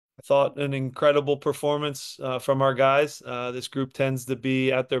I thought an incredible performance from our guys. This group tends to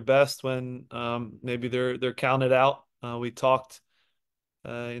be at their best when maybe they're counted out. We talked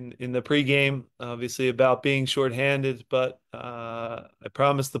in the pregame, obviously, about being shorthanded, but I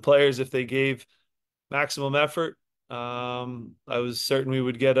promised the players if they gave maximum effort, I was certain we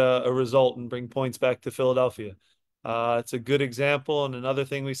would get a result and bring points back to Philadelphia. It's a good example. And another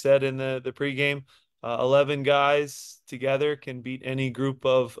thing we said in the pregame, 11 guys together can beat any group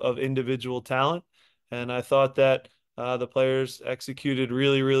of individual talent. And I thought that the players executed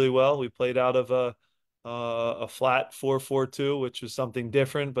really, really well. We played out of a flat 4-4-2, which was something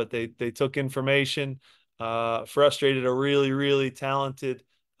different, but they took information, frustrated a really, really talented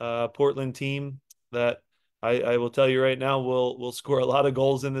Portland team that I will tell you right now, we'll score a lot of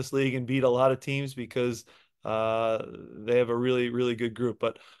goals in this league and beat a lot of teams because they have a really, really good group.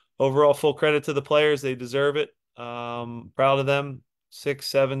 But overall, full credit to the players. They deserve it. Proud of them. 6,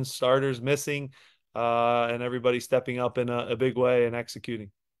 7 starters missing, and everybody stepping up in a big way and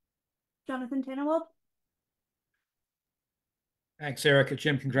executing. Jonathan Tannenwald. Thanks, Erica.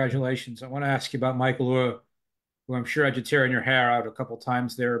 Jim, congratulations. I want to ask you about Mikael Uhre, who I'm sure had you tearing your hair out a couple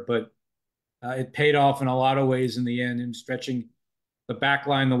times there, but it paid off in a lot of ways in the end, in stretching the back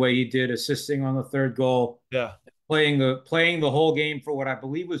line the way he did, assisting on the third goal, Yeah. playing the whole game for what I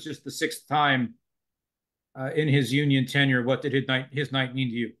believe was just the sixth time in his Union tenure. What did his night mean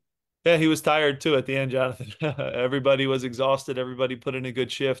to you? Yeah, he was tired too at the end, Jonathan. Everybody was exhausted. Everybody put in a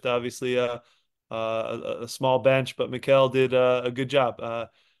good shift. Obviously, a small bench, but Mikael did a good job.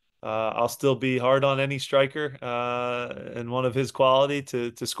 I'll still be hard on any striker and one of his quality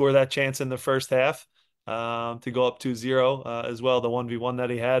to score that chance in the first half, to go up 2-0 as well. The 1v1 that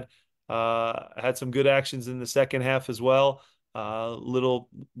he had some good actions in the second half as well. Little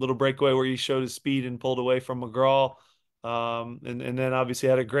breakaway where he showed his speed and pulled away from McGraw. And then obviously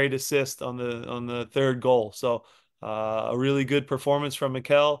had a great assist on the third goal. So a really good performance from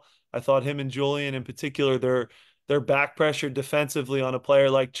Mikael. I thought him and Julian in particular, their back pressure defensively on a player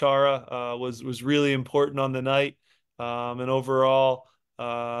like Chara was really important on the night. And overall,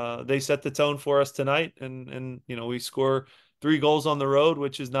 they set the tone for us tonight. And we score 3 goals on the road,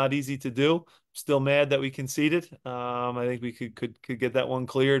 which is not easy to do. Still mad that we conceded. I think we could get that one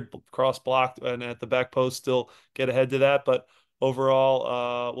cleared, cross blocked, and at the back post still get ahead to that. But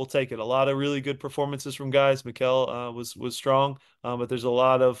overall, we'll take it. A lot of really good performances from guys. Mikael was strong, but there's a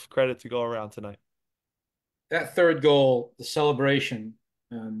lot of credit to go around tonight. That third goal, the celebration.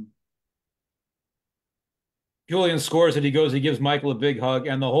 Julian scores it. He gives Mikael a big hug,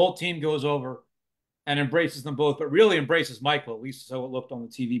 and the whole team goes over and embraces them both, but really embraces Mikael, at least so it looked on the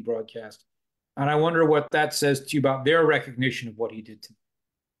TV broadcast. And I wonder what that says to you about their recognition of what he did to them.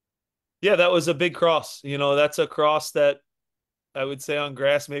 Yeah, that was a big cross. That's a cross that I would say on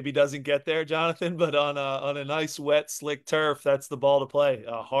grass maybe doesn't get there, Jonathan, but on a nice wet slick turf, that's the ball to play.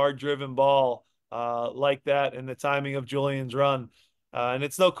 A hard driven ball like that, and the timing of Julian's run, and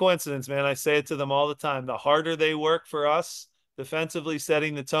it's no coincidence, man. I say it to them all the time. The harder they work for us defensively,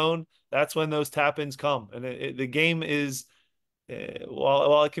 setting the tone, that's when those tap ins come. And the game is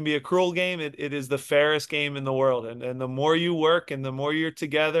while it can be a cruel game, it is the fairest game in the world. And the more you work and the more you're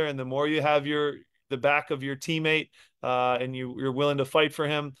together and the more you have the back of your teammate and you're willing to fight for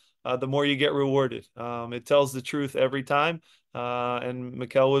him, the more you get rewarded. It tells the truth every time. And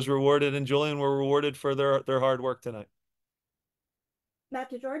Mikael was rewarded and Julian were rewarded for their hard work tonight. Matt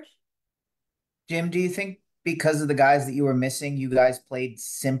to George. Jim, do you think because of the guys that you were missing, you guys played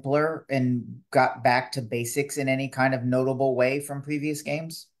simpler and got back to basics in any kind of notable way from previous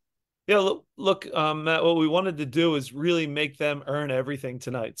games? Yeah, look, Matt, what we wanted to do is really make them earn everything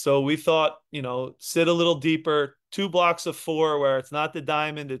tonight. So we thought, sit a little deeper, 2 blocks of 4 where it's not the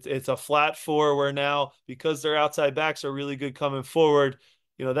diamond, it's a flat 4 where now, because their outside backs are really good coming forward,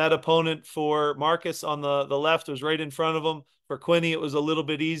 that opponent for Marcus on the left was right in front of him. For Quinny, it was a little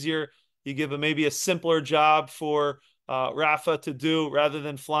bit easier. You give him maybe a simpler job for Rafa to do rather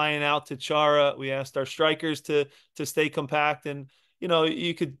than flying out to Chara. We asked our strikers to stay compact, and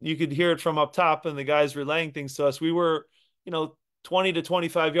you could hear it from up top, and the guys relaying things to us. We were, 20 to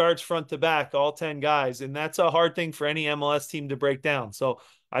 25 yards front to back, all 10 guys, and that's a hard thing for any MLS team to break down. So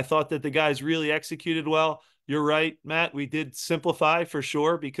I thought that the guys really executed well. You're right, Matt. We did simplify for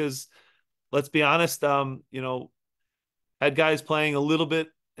sure because let's be honest, had guys playing a little bit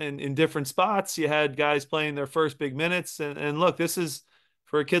in different spots. You had guys playing their first big minutes. And look, this is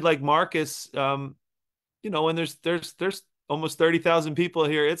for a kid like Marcus, when there's almost 30,000 people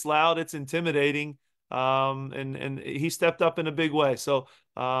here, it's loud, it's intimidating. And he stepped up in a big way. So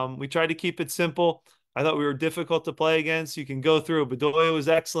we tried to keep it simple. I thought we were difficult to play against. You can go through. Bedoya was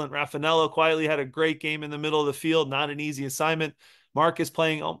excellent. Raffanello quietly had a great game in the middle of the field. Not an easy assignment. Marcus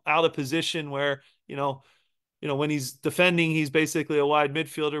playing out of position where, when he's defending, he's basically a wide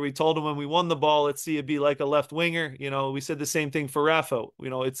midfielder. We told him when we won the ball, let's see it be like a left winger. We said the same thing for Rafa.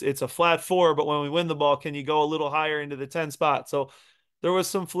 It's a flat four, but when we win the ball, can you go a little higher into the 10 spot? So there was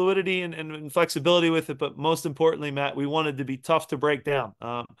some fluidity and flexibility with it, but most importantly, Matt, we wanted to be tough to break down.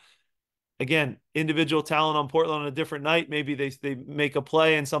 Again, individual talent on Portland on a different night. Maybe they make a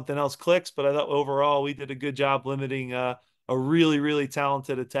play and something else clicks, but I thought overall we did a good job limiting a really, really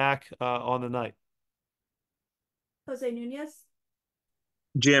talented attack on the night. Jose Nunez.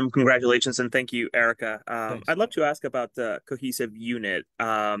 Jim, congratulations, and thank you, Erica. Thanks. I'd love to ask about the cohesive unit.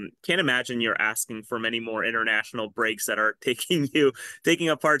 Can't imagine you're asking for many more international breaks that are taking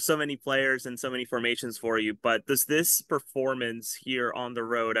apart so many players and so many formations for you. But does this performance here on the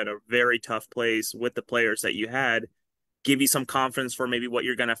road at a very tough place with the players that you had give you some confidence for maybe what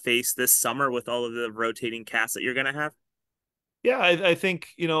you're going to face this summer with all of the rotating cast that you're going to have? Yeah, I think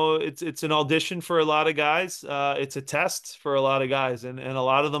it's an audition for a lot of guys. It's a test for a lot of guys, and a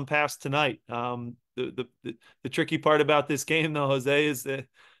lot of them passed tonight. The tricky part about this game, though, Jose, is that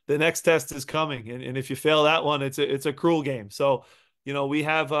the next test is coming, and if you fail that one, it's a cruel game. So, we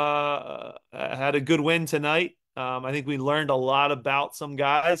have had a good win tonight. I think we learned a lot about some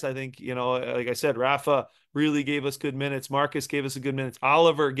guys. I think like I said, Rafa really gave us good minutes. Marcus gave us a good minutes.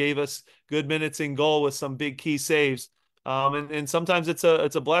 Oliver gave us good minutes in goal with some big key saves. And sometimes it's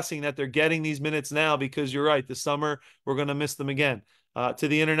a blessing that they're getting these minutes now because you're right. This summer we're going to miss them again. To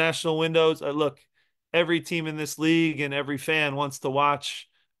the international windows, look, every team in this league and every fan wants to watch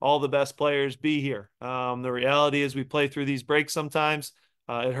all the best players be here. The reality is we play through these breaks sometimes.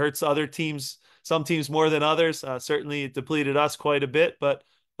 It hurts other teams, some teams more than others. Certainly, it depleted us quite a bit, but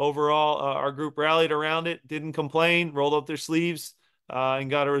overall, our group rallied around it, didn't complain, rolled up their sleeves, and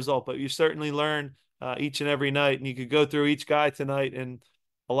got a result. But you certainly learn each and every night. And you could go through each guy tonight, and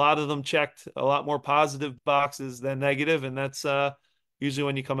a lot of them checked a lot more positive boxes than negative, and that's usually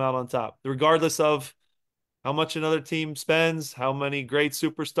when you come out on top, regardless of how much another team spends, how many great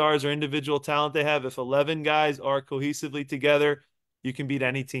superstars or individual talent they have. If 11 guys are cohesively together, you can beat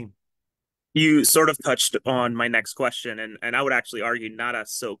any team. You sort of touched on my next question, and I would actually argue not a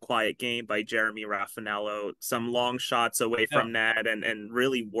so quiet game by Jeremy Raffanello, some long shots away Yeah. from net and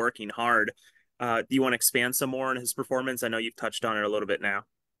really working hard. Do you want to expand some more on his performance? I know you've touched on it a little bit now.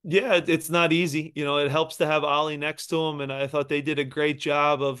 Yeah, it's not easy. It helps to have Ollie next to him, and I thought they did a great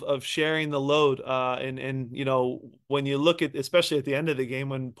job of sharing the load. And when you look at, especially at the end of the game,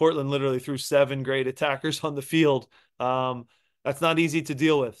 when Portland literally threw 7 great attackers on the field, that's not easy to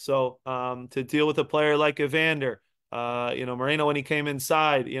deal with. So to deal with a player like Evander, Moreno when he came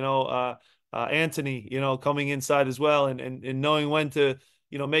inside, Anthony, coming inside as well, and knowing when to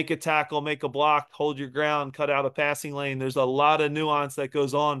make a tackle, make a block, hold your ground, cut out a passing lane. There's a lot of nuance that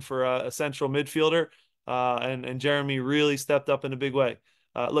goes on for a central midfielder, and Jeremy really stepped up in a big way.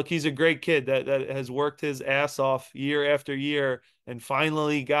 Look, he's a great kid that has worked his ass off year after year and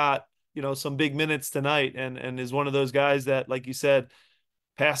finally got some big minutes tonight, and is one of those guys that, like you said,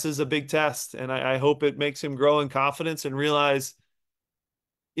 passes a big test. And I hope it makes him grow in confidence and realize,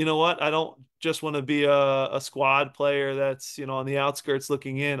 you know what? I don't just want to be a squad player that's, on the outskirts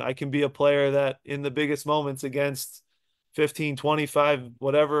looking in. I can be a player that in the biggest moments against 15, 25,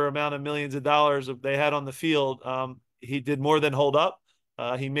 whatever amount of millions of dollars they had on the field, he did more than hold up.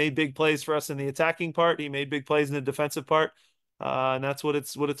 He made big plays for us in the attacking part. He made big plays in the defensive part. And that's what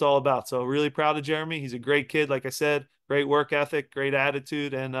it's all about. So really proud of Jeremy. He's a great kid. Like I said, great work ethic, great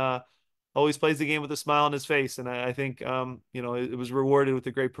attitude, and always plays the game with a smile on his face. And I think, it was rewarded with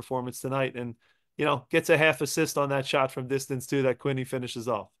a great performance tonight, and, gets a half assist on that shot from distance too, that Quinney finishes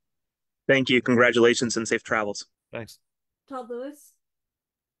off. Thank you. Congratulations and safe travels. Thanks. Todd Lewis.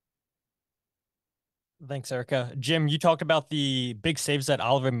 Thanks, Erica. Jim, you talked about the big saves that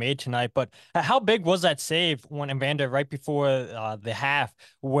Oliver made tonight, but how big was that save when Evander right before the half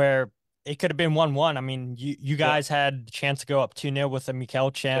where it could have been 1-1? I mean, you guys had the chance to go up 2-0 with a Mikael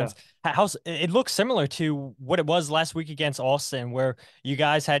chance. Yeah. It looks similar to what it was last week against Austin, where you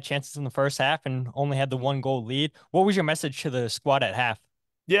guys had chances in the first half and only had the 1-goal lead. What was your message to the squad at half?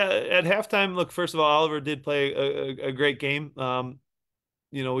 Yeah, at halftime, look, first of all, Oliver did play a great game.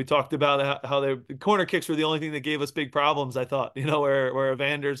 We talked about how the corner kicks were the only thing that gave us big problems, I thought, where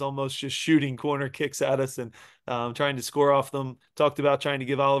Evander's almost just shooting corner kicks at us and trying to score off them. Talked about trying to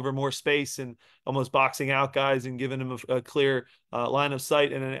give Oliver more space and almost boxing out guys and giving him a clear line of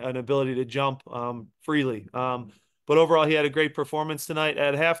sight and an ability to jump freely. But but overall, he had a great performance tonight.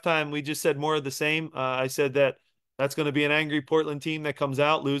 At halftime, we just said more of the same. I said that that's going to be an angry Portland team that comes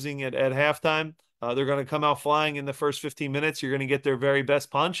out losing at halftime. They're going to come out flying in the first 15 minutes. You're going to get their very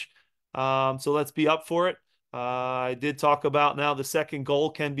best punch. So let's be up for it. I did talk about now the second goal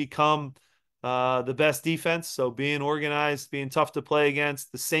can become the best defense. So being organized, being tough to play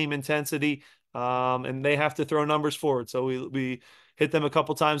against, the same intensity, and they have to throw numbers forward. So we hit them a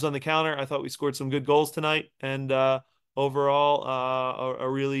couple times on the counter. I thought we scored some good goals tonight, and overall, a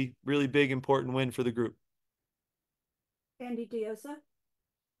really really big important win for the group. Andy Diosa.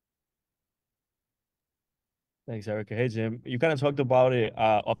 Thanks, Erica. Hey, Jim. You kind of talked about it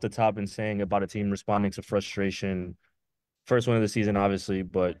off the top and saying about a team responding to frustration. First win of the season, obviously,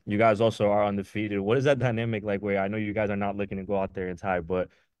 but you guys also are undefeated. What is that dynamic like where I know you guys are not looking to go out there and tie, but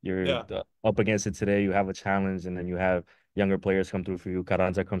you're Yeah. up against it today. You have a challenge, and then you have younger players come through for you.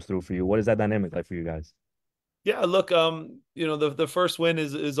 Carranza comes through for you. What is that dynamic like for you guys? Yeah, look, the first win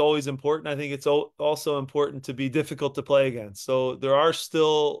is always important. I think it's also important to be difficult to play against. So there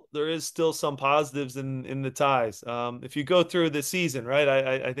is still some positives in the ties. If you go through the season, right,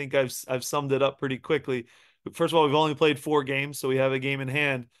 I think I've summed it up pretty quickly. First of all, we've only played 4 games, so we have a game in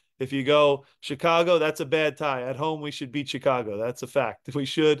hand. If you go Chicago, that's a bad tie. At home, we should beat Chicago. That's a fact. We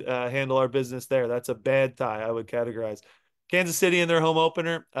should handle our business there. That's a bad tie, I would categorize. Kansas City in their home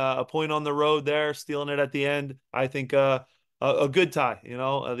opener, a point on the road there, stealing it at the end. I think a good tie,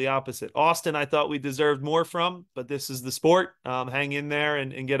 the opposite. Austin, I thought we deserved more from, but this is the sport. Hang in there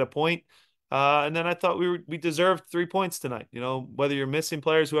and get a point. And then I thought we deserved 3 points tonight. Whether you're missing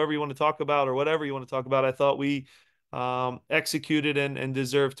players, whoever you want to talk about, or whatever you want to talk about, I thought we executed and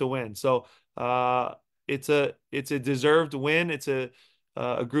deserved to win. So it's a deserved win. It's a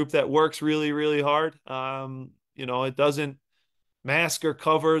group that works really, really hard. It doesn't mask or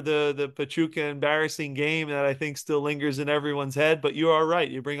cover the Pachuca embarrassing game that I think still lingers in everyone's head. But you are right.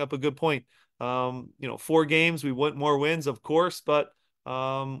 You bring up a good point. 4 games, we want more wins, of course, but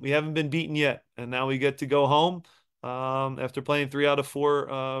we haven't been beaten yet. And now we get to go home after playing 3 out of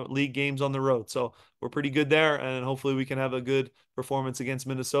 4 league games on the road. So we're pretty good there, and hopefully we can have a good performance against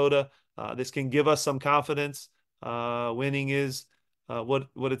Minnesota. This can give us some confidence. Winning is what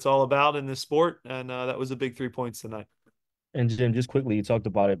it's all about in this sport, and that was a big 3 points tonight. And Jim, just quickly, you talked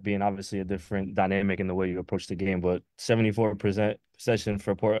about it being obviously a different dynamic in the way you approach the game, but 74% possession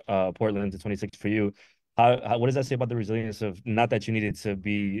for Portland to 26 for you. What does that say about the resilience of, not that you needed to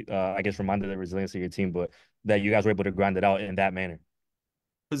be, I guess, reminded of the resilience of your team, but that you guys were able to grind it out in that manner?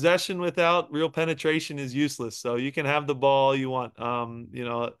 Possession without real penetration is useless. So you can have the ball you want.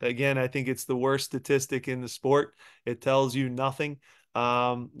 Again, I think it's the worst statistic in the sport. It tells you nothing.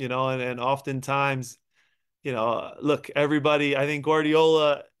 And oftentimes, look, everybody, I think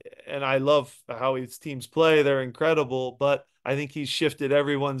Guardiola, and I love how his teams play. They're incredible, but I think he's shifted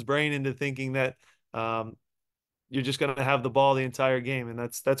everyone's brain into thinking that you're just going to have the ball the entire game. And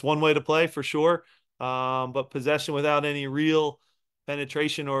that's one way to play for sure. But possession without any real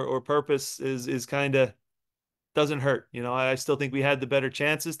penetration or purpose is kind of doesn't hurt. I still think we had the better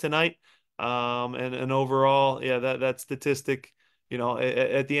chances tonight. And overall, yeah, that statistic,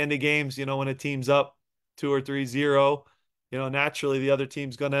 at the end of games, when a team's up 2 or 3-0, naturally the other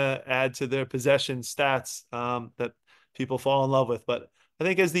team's gonna add to their possession stats that people fall in love with. But I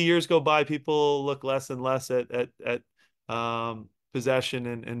think as the years go by, people look less and less at possession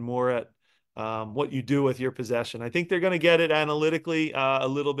and more at what you do with your possession. I think they're going to get it analytically a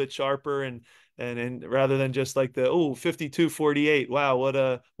little bit sharper and rather than just like the 52-48. Wow,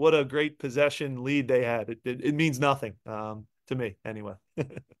 what a great possession lead they had. It means nothing to me anyway.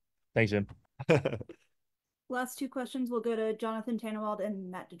 Thanks, Jim. Last 2 questions will go to Jonathan Tannewald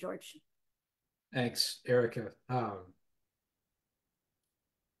and Matt DeGeorge. Thanks, Erica.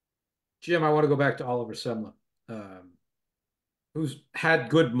 Jim, I want to go back to Oliver Semler, who's had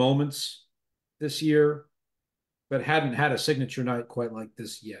good moments this year, but hadn't had a signature night quite like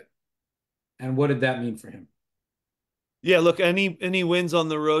this yet. And what did that mean for him? Yeah, look, any wins on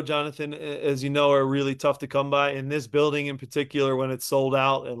the road, Jonathan, as you know, are really tough to come by. In this building in particular, when it's sold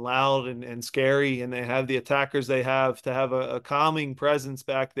out and loud and scary, and they have the attackers they have, to have a calming presence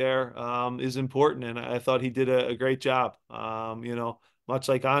back there is important. And I thought he did a great job, much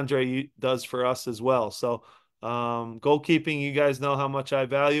like Andre does for us as well. So goalkeeping, you guys know how much I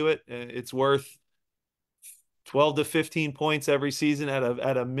value it. It's worth 12 to 15 points every season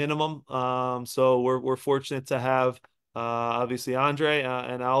at a minimum. So we're fortunate to have obviously Andre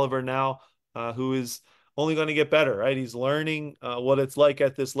and Oliver now, who is only going to get better, right? He's learning what it's like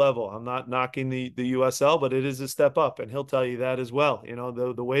at this level. I'm not knocking the USL, but it is a step up, and he'll tell you that as well. You know,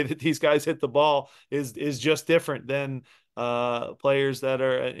 the way that these guys hit the ball is just different than players that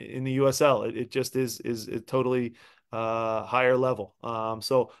are in the USL. It just is totally higher level.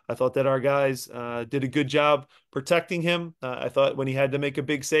 So I thought that our guys did a good job protecting him. I thought when he had to make a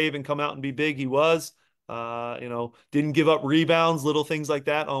big save and come out and be big, he was. You know, didn't give up rebounds, little things like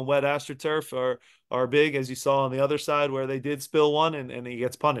that on wet AstroTurf are big, as you saw on the other side where they did spill one and he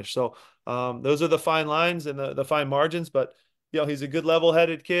gets punished. So those are the fine lines and the fine margins. But you know, he's a good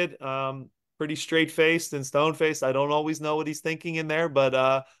level-headed kid, pretty straight-faced and stone-faced. I don't always know what he's thinking in there, but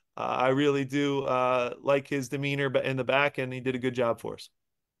I really do like his demeanor in the back, and he did a good job for us.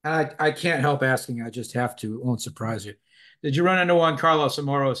 I can't help asking. I just have to. It won't surprise you. Did you run into Juan Carlos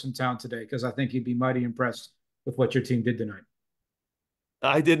Amoros in town today? Because I think he'd be mighty impressed with what your team did tonight.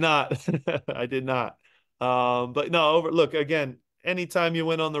 I did not. I did not. But no, look, again, anytime you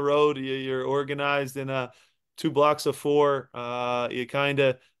win on the road, you're organized in 2 blocks of 4. You kind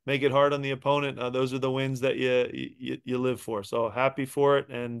of make it hard on the opponent. Those are the wins that you live for. So happy for it.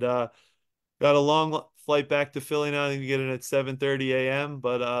 And got a long flight back to Philly now. I think we get in at 7:30 a.m.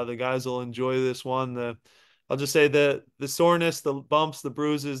 But the guys will enjoy this one. I'll just say the soreness, the bumps, the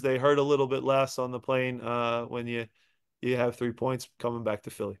bruises, they hurt a little bit less on the plane when you have 3 points coming back to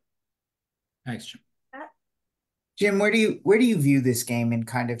Philly. Thanks, Jim. Jim, where do you view this game and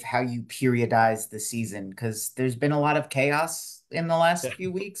kind of how you periodize the season? Because there's been a lot of chaos in the last Yeah.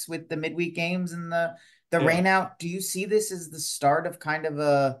 few weeks with the midweek games and the Yeah. rain out. Do you see this as the start of kind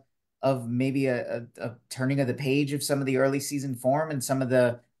of maybe a turning of the page of some of the early season form and some of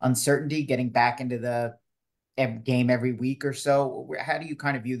the uncertainty getting back into the game every week or so? How do you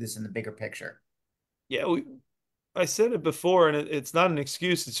kind of view this in the bigger picture? Yeah, I said it before, and it's not an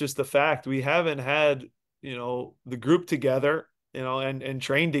excuse. It's just a fact. We haven't had, the group together, and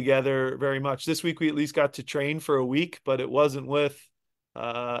train together very much. This week we at least got to train for a week, but it wasn't with,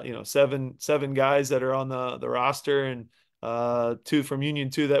 seven guys that are on the roster and 2 from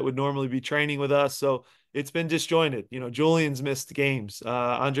Union 2 that would normally be training with us. So it's been disjointed. Julian's missed games.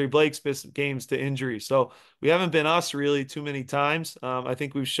 Andre Blake's missed games to injury. So we haven't been us really too many times. I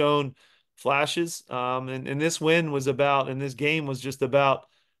think we've shown flashes. And this win was about, and this game was just about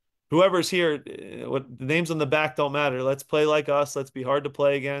whoever's here. What the names on the back don't matter. Let's play like us. Let's be hard to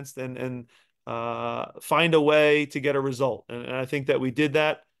play against, and find a way to get a result. And I think that we did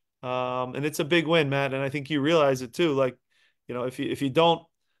that. And it's a big win, Matt. And I think you realize it too. Like, if you don't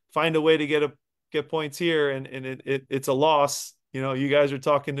find a way to get points here, and it's a loss. You guys are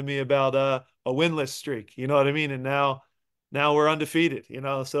talking to me about a winless streak. You know what I mean? And now we're undefeated.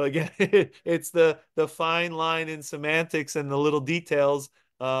 So again, it's the fine line in semantics and the little details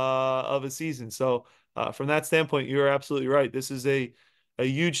of a season. So from that standpoint, you're absolutely right. This is a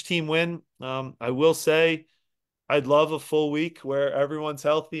huge team win. I will say I'd love a full week where everyone's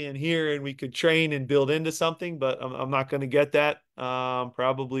healthy and here and we could train and build into something, but I'm not going to get that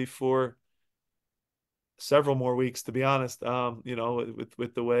probably for several more weeks, to be honest,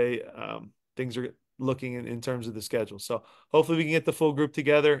 with the way things are looking in terms of the schedule. So hopefully we can get the full group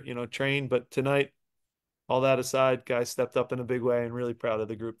together, train. But tonight, all that aside, guys stepped up in a big way, and really proud of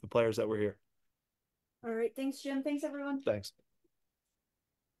the group, the players that were here. All right. Thanks, Jim. Thanks, everyone. Thanks.